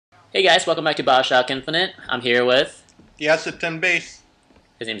Hey guys, welcome back to Bioshock Infinite. I'm here with... DeDavid Braces.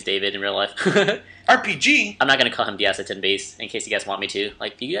 His name's David in real life. RPG? I'm not gonna call him DeDavid Braces in case you guys want me to.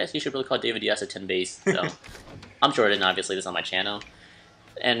 Like, you should really call David DeDavid Braces. So, I'm Jordan, obviously, this is on my channel.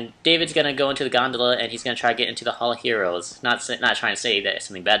 And David's gonna go into the gondola and he's gonna try to get into the Hall of Heroes. Not trying to say that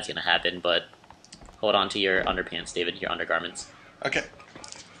something bad's gonna happen, but hold on to your underpants, David, your undergarments. Okay.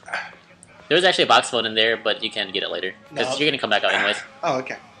 There was actually a box phone in there, but you can get it later. Because you're gonna come back out anyways. Oh,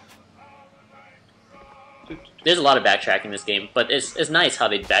 okay. There's a lot of backtracking in this game, but it's nice how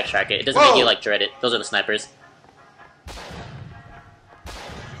they backtrack it. It doesn't make you, like, dread it. Those are the snipers.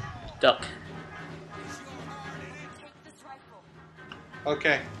 Duck.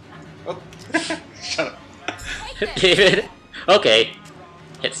 Okay. Oh. Shut up. David. Okay.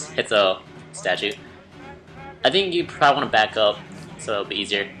 Hits a statue. I think you probably want to back up, so it'll be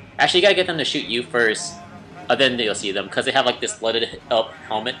easier. Actually, you gotta get them to shoot you first, then you'll see them, because they have, like, this lighted up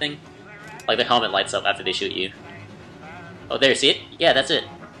helmet thing. Like, the helmet lights up after they shoot you. Oh, there, see it? Yeah, that's it.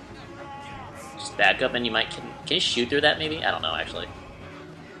 Just back up and you might... Can you shoot through that, maybe? I don't know, actually.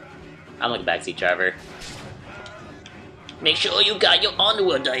 I'm like a backseat driver. Make sure you got your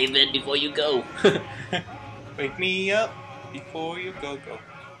underwear, David, before you go. Wake me up before you go.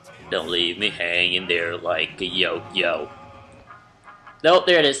 Don't leave me hanging there like a yo-yo. Nope,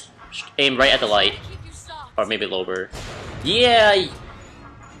 there it is. Aim right at the light. Or maybe lower. Yeah!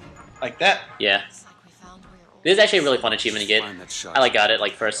 Like that? Yeah. This is actually a really fun achievement to get. I like got it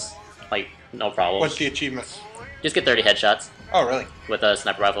like first, like no problem. What's the achievement? Just get 30 headshots. Oh, really? With a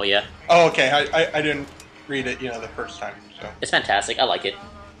sniper rifle, yeah. Oh, okay. I didn't read it, the first time, so. It's fantastic. I like it.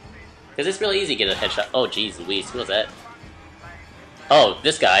 Because it's really easy to get a headshot. Oh, jeez Louise. Who was that? Oh,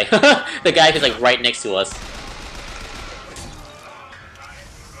 this guy. The guy who's like right next to us.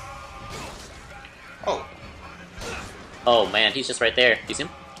 Oh. Oh, man. He's just right there. Do you see him?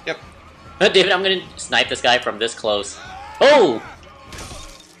 Yep. David, I'm gonna snipe this guy from this close. Oh!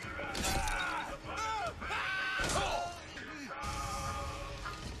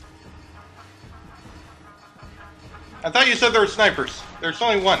 I thought you said there were snipers. There's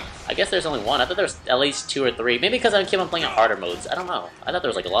only one. I guess there's only one. I thought there was at least 2 or 3. Maybe because I keep on playing on harder modes. I don't know. I thought there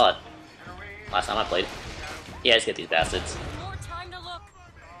was like a lot. Last time I played. Yeah, just get these bastards.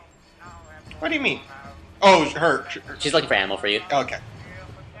 What do you mean? Oh, her. She's looking for ammo for you. Okay.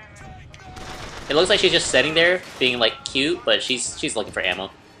 It looks like she's just sitting there, being like cute, but she's looking for ammo.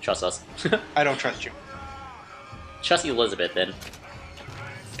 Trust us. I don't trust you. Trust Elizabeth, then.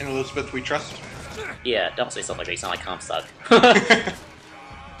 And Elizabeth, we trust? Yeah, don't say something like that. You sound like Comstock.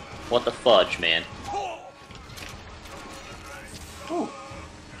 What the fudge, man? Ooh.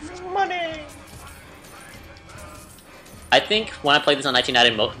 Money! I think when I played this on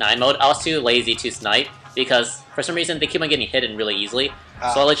 1999 mode, I was too lazy to snipe, because for some reason they keep on getting hidden really easily.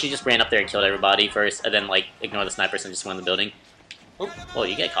 So I literally just ran up there and killed everybody first, and then like ignore the snipers and just went in the building. Oh,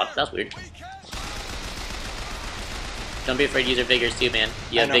 you get caught. That was weird. Don't be afraid to use your vigors too, man.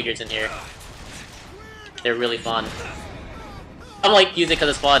 You have vigors in here. They're really fun. I'm like, use it because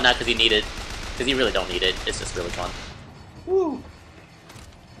it's fun, not because you need it. Because you really don't need it. It's just really fun. Woo!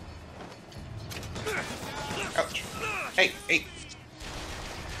 Ouch. Hey, hey.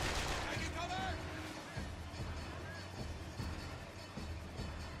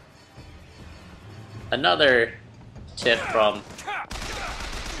 Another tip from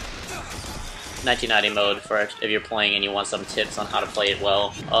 1990 mode for if you're playing and you want some tips on how to play it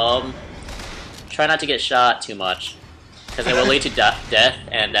well. Try not to get shot too much, because it will lead to death,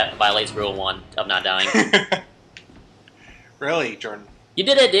 and that violates rule 1 of not dying. Really, Jordan? You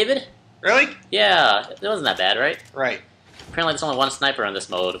did it, David! Really? Yeah, it wasn't that bad, right? Right. Apparently there's only 1 sniper in this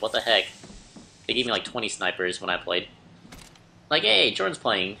mode. What the heck? They gave me like 20 snipers when I played. Like, hey, Jordan's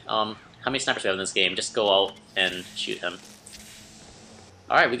playing. How many snipers do we have in this game? Just go out and shoot him.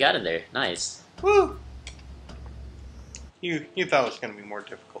 Alright, we got in there. Nice. Woo! You thought it was going to be more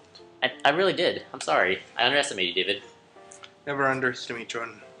difficult. I really did. I'm sorry. I underestimated you, David. Never underestimate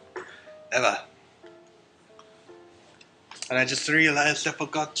Jordan. Ever. And I just realized I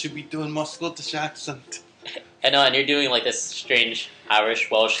forgot to be doing my Scottish accent. I know, and you're doing like this strange Irish,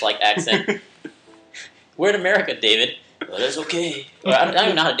 Welsh-like accent. We're in America, David. Well, that's okay. Or, I don't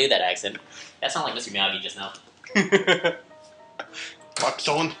even know how to do that accent. That sounded like Mr. Miyagi just now. Wax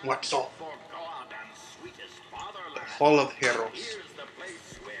on, wax off. The Hall of Heroes.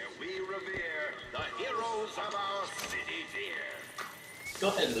 Go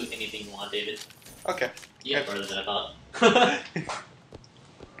ahead and loot anything you want, David. Okay. You have further than I thought.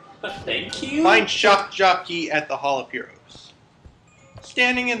 Thank you. Find Shock Jockey at the Hall of Heroes.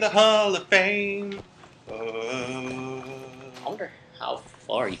 Standing in the Hall of Fame. I wonder how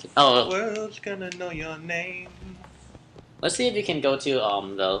Or you can. Oh, World's gonna know your name. let's see if you can go to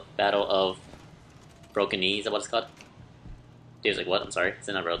the Battle of Broken Knee. Is that what it's called? Dave's like, what? I'm sorry, it's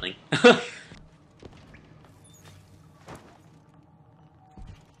in a real thing.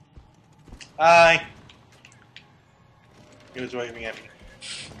 Hi. He was waving at me.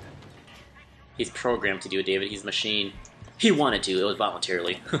 He's programmed to do it, David. He's a machine. He wanted to. It was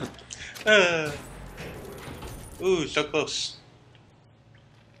voluntarily. Ooh, so close.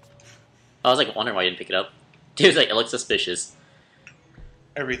 I was like wondering why you didn't pick it up. Dave's like, it looks suspicious.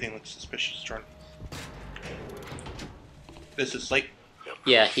 Everything looks suspicious, Jordan. This is Slate.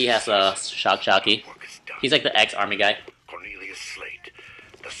 Yeah, he has a shock jockey. He's like the ex-army guy. Cornelius Slate,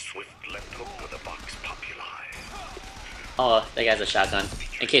 the swift left hook of the Vox Populi. Oh, that guy's a shotgun.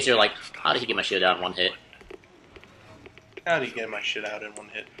 In case you're like, how did he get my shield down in one hit? How do you get my shit out in one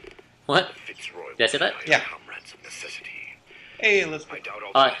hit? What? Did I say that? Yeah. Hey, let's.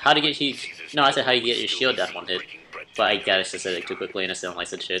 How to get he? No, I said how you get your shield down in one hit. But I guess I said it too quickly and I still don't like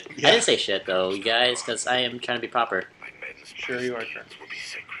said shit. Yeah. I didn't say shit though, you guys, because I am trying to be proper. Sure you are, sure. I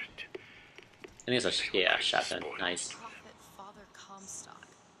think it's a shotgun. Nice.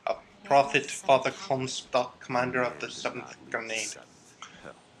 Oh, Prophet Father Comstock, commander of the 7th Grenade.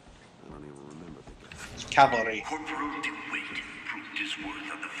 It's cavalry. Corporal DeWitt proved his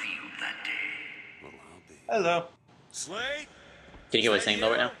worth on the field that day. Hello. Slate? Can you hear what he's saying though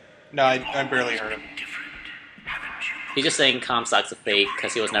right now? No, I barely heard him. He's just saying Comstock's a fake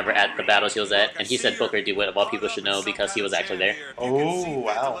because he was never at the battles he was at, and he said Booker DeWitt of all people should know because he was actually there. Oh,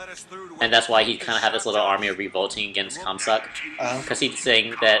 wow. And that's why he kind of had this little army of revolting against Comstock, because he's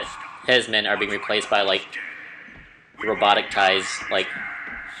saying that his men are being replaced by like roboticized like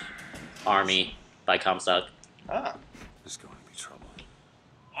army by Comstock. Ah. There's going to be trouble.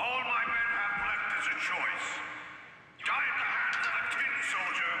 All my men have left as a choice. Die at the hands of a tin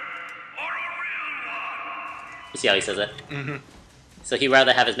soldier or a real one. You see how he says it? Mm-hmm. So he'd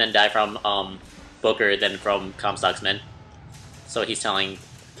rather have his men die from Booker than from Comstock's men. So he's telling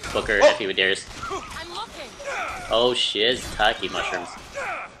Booker if he would dares. I'm looking. Oh shit, Taki mushrooms.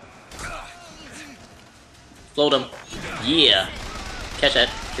 Float him. Yeah. Catch that,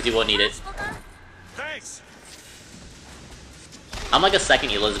 because he won't need it. Thanks. I'm like a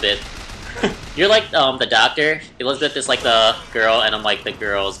second Elizabeth. You're like the doctor. Elizabeth is like the girl, and I'm like the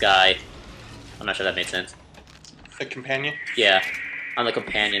girl's guy. I'm not sure that made sense. The companion? Yeah. I'm the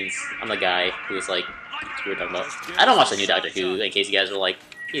companions. I'm the guy who's like we were talking about. I don't watch the new Doctor Who, in case you guys are like,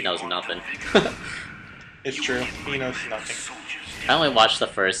 he knows nothing. It's true. He knows nothing. I only watched the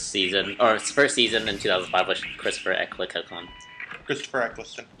first season, or first season in 2005 with Christopher Eccleston. Christopher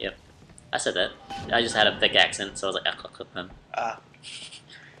Eccleston. Yep. I said that. I just had a thick accent, so I was like, Eccleston. Ah.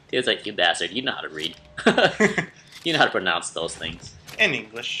 He was like, you bastard, you know how to read. You know how to pronounce those things. In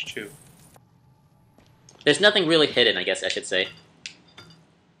English, too. There's nothing really hidden, I guess I should say.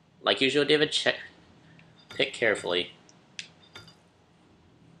 Like usual, David, pick carefully.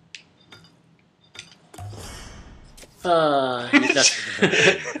 I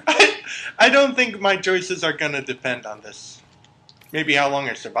don't think my choices are gonna depend on this. Maybe how long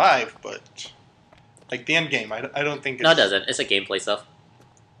I survive, but like the end game, I don't think it's... No, it doesn't. It's like gameplay stuff.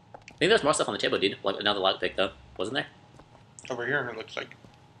 Maybe there's more stuff on the table, dude. Like another lockpick, though. Wasn't there? Over here, it looks like...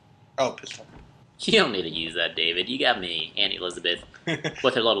 Oh, pistol. You don't need to use that, David. You got me, Aunt Elizabeth,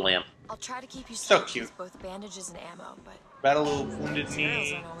 with her little lamp. I'll try to keep you So stocked cute. with both bandages and ammo, but Battle of Wounded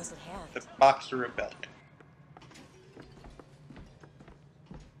materials Knee, aren't always at hand. the Boxer Rebellion.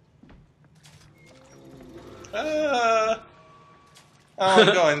 Oh,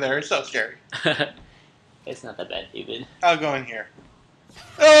 I'm going there. It's so scary. It's not that bad, David. I'll go in here.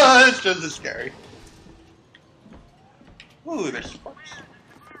 Oh, it's just as scary. Ooh, there's sparks.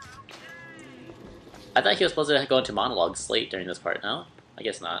 I thought he was supposed to go into monologue slate during this part, no? I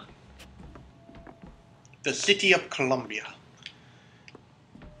guess not. The City of Columbia.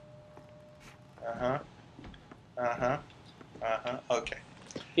 Uh-huh. Uh-huh. Uh-huh. Okay.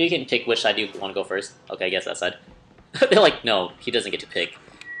 You can pick which side you want to go first. Okay, I guess that side. They're like, no, he doesn't get to pick.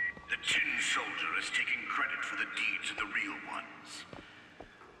 The tin soldier is taking credit for the deeds of the real ones.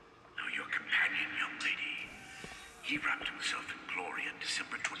 Now your companion, young lady, he wrapped himself in glory on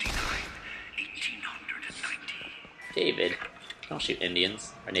December 29, 1890. David, don't shoot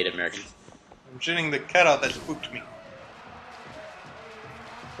Indians or Native Americans. I'm shooting the cutout that spooked me.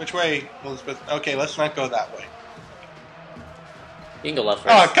 Which way, Elizabeth? Okay, let's not go that way. You can go left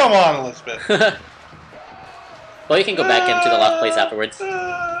Oh, first. come on, Elizabeth. Well, you can go back into the left place afterwards.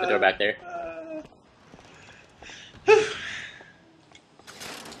 The door back there.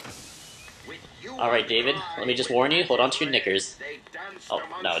 Alright, David, let me just warn you, hold on to your knickers. Oh,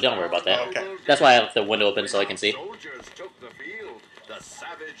 no, don't worry about that. Oh, okay. That's why I have the window open so I can see. Soldiers took the field. The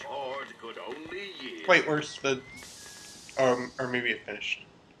savage horde could only yield. Wait, where's the... or maybe it finished.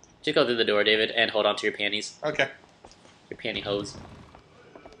 Just go through the door, David, and hold on to your panties. Okay. Your pantyhose.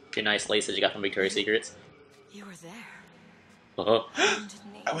 Your nice laces you got from Victoria's Secrets. You were there. Uh-huh. Wounded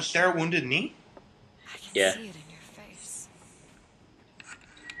knee. I was there at Wounded Knee? I can Yeah. see it in your face.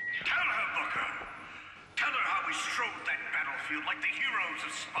 Tell her, Booker. Tell her how we strode that battlefield like the heroes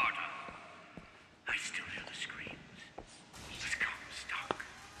of Sparta. I still hear the screams. He's Comstock.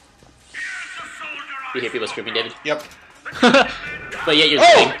 Here's the soldier I You hear people screaming, David? Yep. But yet you're Oh!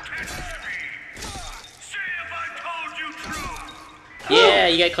 screaming. See if I told you true. Yeah,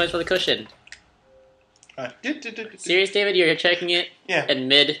 you get coins for the cushion. Serious, David? You're checking it? Yeah. And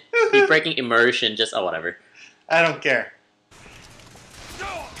mid, you're breaking immersion, just, oh, whatever. I don't care.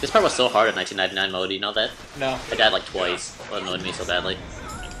 This part was so hard in 1999 mode, you know that? No. I died like twice. It annoyed me so badly.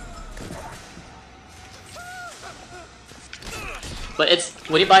 But it's,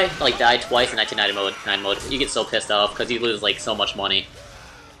 when you die twice in 1999 mode, you get so pissed off because you lose like so much money.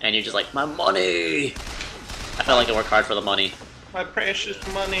 And you're just like, my money! I felt like I worked hard for the money. My precious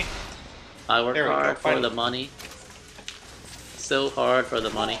money. I work There we go, hard for finally. the money. So hard for the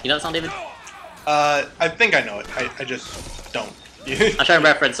money. You know that song, David? I think I know it. I just don't. I'm trying to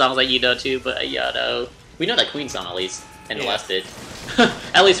reference songs like you know too, but yeah, no. We know that Queen song at least, and the Yeah. last bit.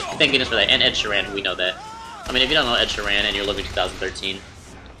 At least thank goodness for that. And Ed Sheeran, we know that. I mean, if you don't know Ed Sheeran and you're living 2013,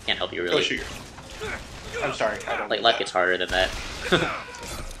 can't help you Go really. shoot yourself. I'm sorry. I don't Like do life that. gets harder than that.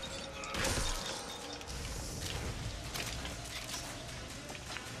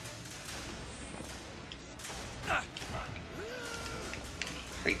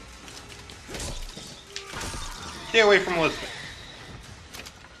 Hey. Stay away from Elizabeth.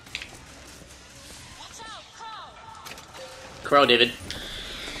 Watch out, Crow! Crow, David.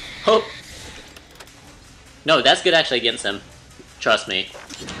 Oh! No, that's good actually against him. Trust me.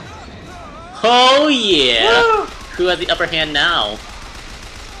 Oh yeah! Woo! Who has the upper hand now?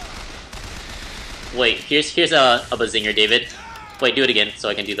 Wait, here's a bazinger, David. Wait, do it again so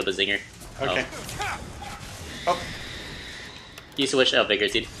I can do the bazinger. Okay. Oh. Oh, You switch out vigor,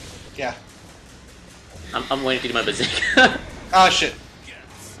 dude. yeah. I'm waiting to do my bazinger. Ah, shit.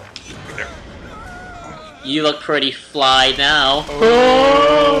 You look pretty fly now.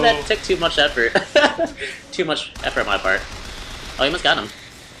 Oh. Oh, that took too much effort. Too much effort on my part. Oh, you must got him.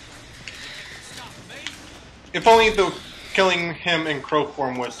 If only the killing him in crow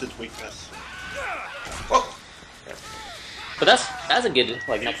form was his weakness. Whoa. But that's a good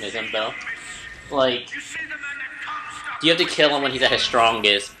like mechanism though. Like You see the men that Comstock. you have to kill him when he's at his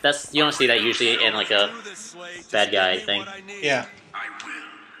strongest. You don't see that usually in like a bad guy thing. Yeah. I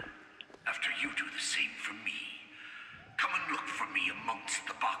will. After you do the same for me. Come and look for me amongst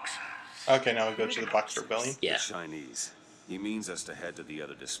the boxes. Okay, now we go to the Box Rebellion. Yeah. Chinese. He means us to head to the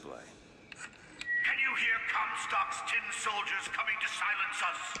other display. Can you hear Comstock's tin soldiers coming to silence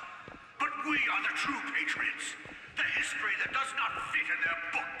us? But we are the true patriots. The history that does not fit in their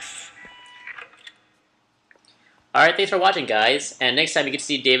books. Alright, thanks for watching, guys. And next time you get to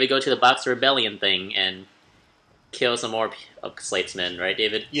see David go to the Boxer Rebellion thing and kill some more Slatesmen, right,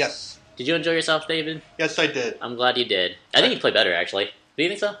 David? Yes. Did you enjoy yourself, David? Yes, I did. I'm glad you did. I think you played better, actually. Do you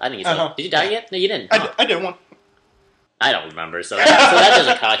think so? I think you so. Uh-huh. Did you die Yeah. yet? No, you didn't. I did one. I don't remember, so that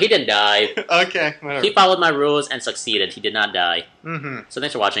doesn't count. He didn't die. Okay, whatever. He followed my rules and succeeded. He did not die. Mm-hmm. So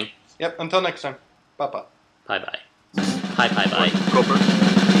thanks for watching. Yep, until next time. Bye-bye. Bye-bye. Bye-bye-bye. Cooper.